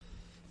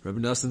Reb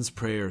Nassan's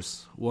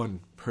Prayers. 1.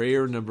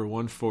 Prayer number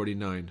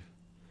 149.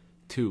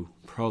 2.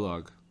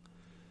 Prologue.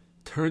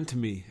 Turn to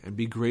me and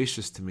be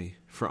gracious to me,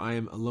 for I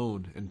am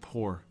alone and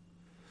poor.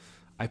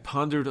 I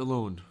pondered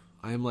alone.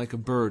 I am like a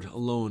bird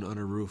alone on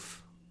a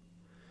roof.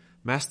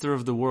 Master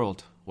of the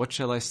world, what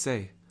shall I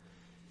say?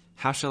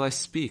 How shall I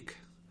speak?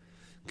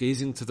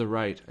 Gazing to the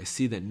right, I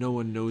see that no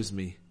one knows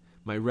me.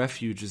 My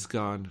refuge is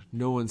gone.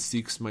 No one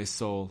seeks my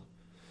soul.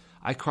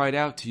 I cried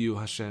out to you,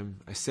 Hashem.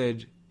 I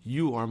said,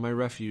 you are my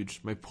refuge,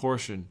 my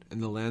portion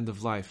in the land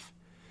of life.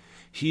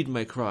 Heed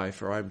my cry,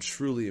 for I am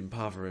truly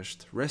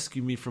impoverished.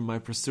 Rescue me from my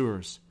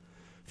pursuers,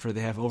 for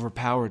they have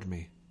overpowered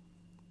me.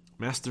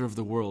 Master of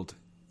the world,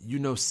 you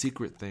know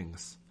secret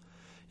things.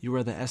 You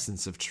are the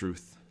essence of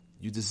truth.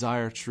 You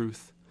desire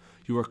truth.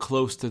 You are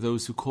close to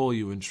those who call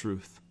you in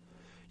truth.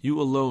 You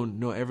alone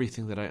know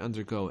everything that I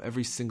undergo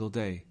every single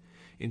day,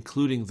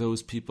 including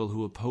those people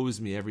who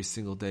oppose me every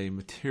single day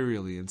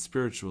materially and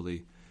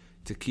spiritually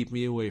to keep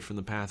me away from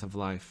the path of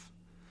life.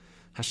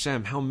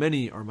 Hashem, how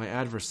many are my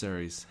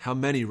adversaries? How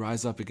many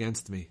rise up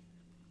against me?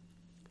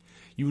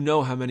 You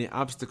know how many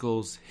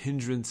obstacles,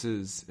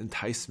 hindrances,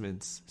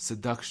 enticements,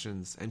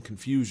 seductions, and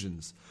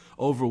confusions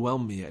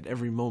overwhelm me at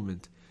every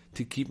moment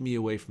to keep me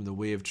away from the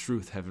way of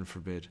truth, heaven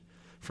forbid,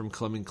 from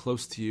coming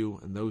close to you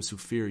and those who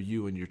fear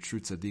you and your true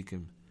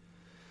tzaddikim.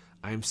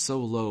 I am so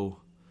low,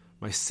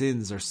 my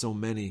sins are so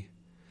many,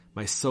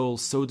 my soul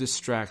so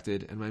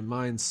distracted, and my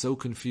mind so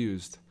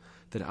confused,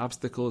 that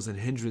obstacles and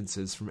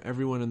hindrances from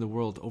everyone in the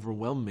world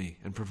overwhelm me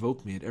and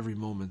provoke me at every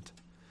moment.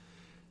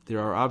 There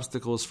are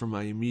obstacles from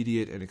my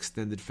immediate and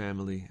extended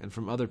family and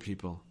from other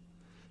people,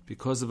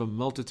 because of a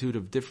multitude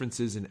of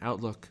differences in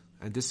outlook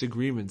and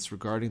disagreements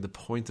regarding the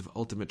point of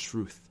ultimate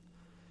truth.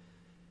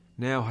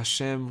 Now,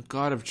 Hashem,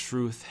 God of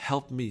truth,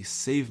 help me,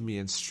 save me,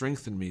 and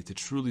strengthen me to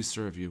truly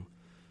serve you.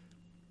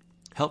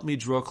 Help me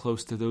draw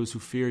close to those who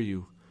fear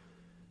you,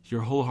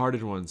 your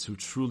wholehearted ones who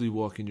truly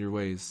walk in your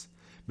ways.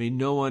 May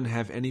no one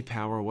have any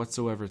power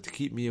whatsoever to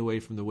keep me away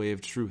from the way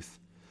of truth,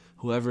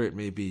 whoever it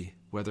may be,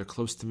 whether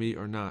close to me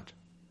or not.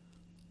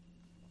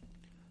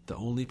 The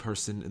only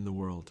person in the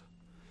world.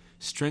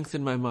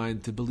 Strengthen my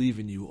mind to believe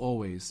in you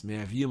always. May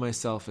I view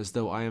myself as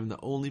though I am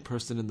the only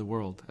person in the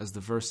world, as the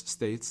verse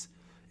states,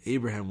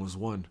 Abraham was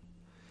one.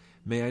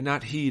 May I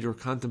not heed or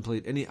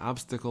contemplate any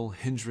obstacle,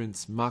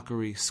 hindrance,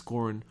 mockery,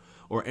 scorn,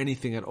 or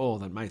anything at all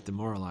that might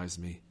demoralize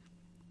me.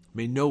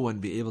 May no one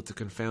be able to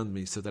confound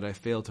me so that I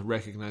fail to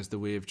recognize the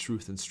way of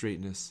truth and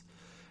straightness,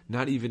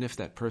 not even if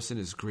that person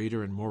is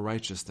greater and more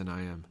righteous than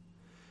I am.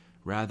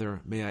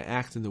 Rather, may I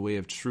act in the way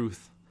of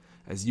truth,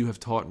 as you have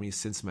taught me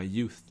since my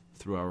youth,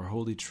 through our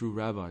holy true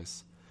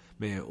rabbis.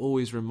 May I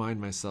always remind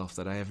myself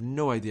that I have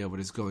no idea what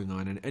is going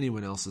on in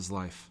anyone else's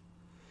life.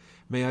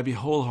 May I be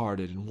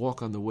wholehearted and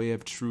walk on the way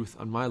of truth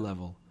on my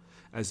level,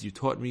 as you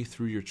taught me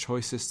through your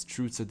choicest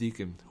true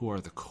tzaddikim, who are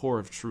the core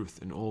of truth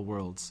in all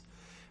worlds.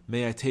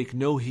 May I take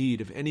no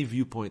heed of any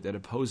viewpoint that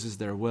opposes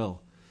their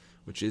will,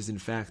 which is in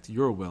fact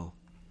your will.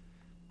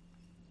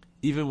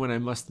 Even when I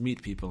must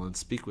meet people and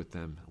speak with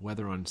them,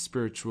 whether on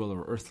spiritual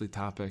or earthly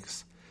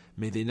topics,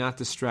 may they not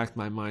distract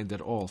my mind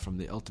at all from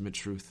the ultimate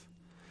truth.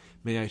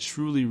 May I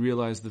truly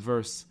realize the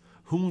verse,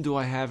 whom do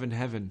I have in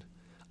heaven?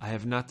 I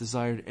have not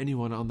desired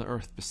anyone on the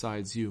earth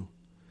besides you.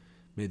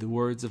 May the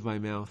words of my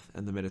mouth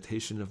and the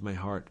meditation of my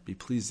heart be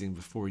pleasing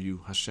before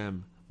you,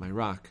 Hashem, my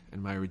rock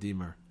and my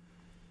redeemer.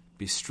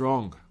 Be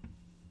strong,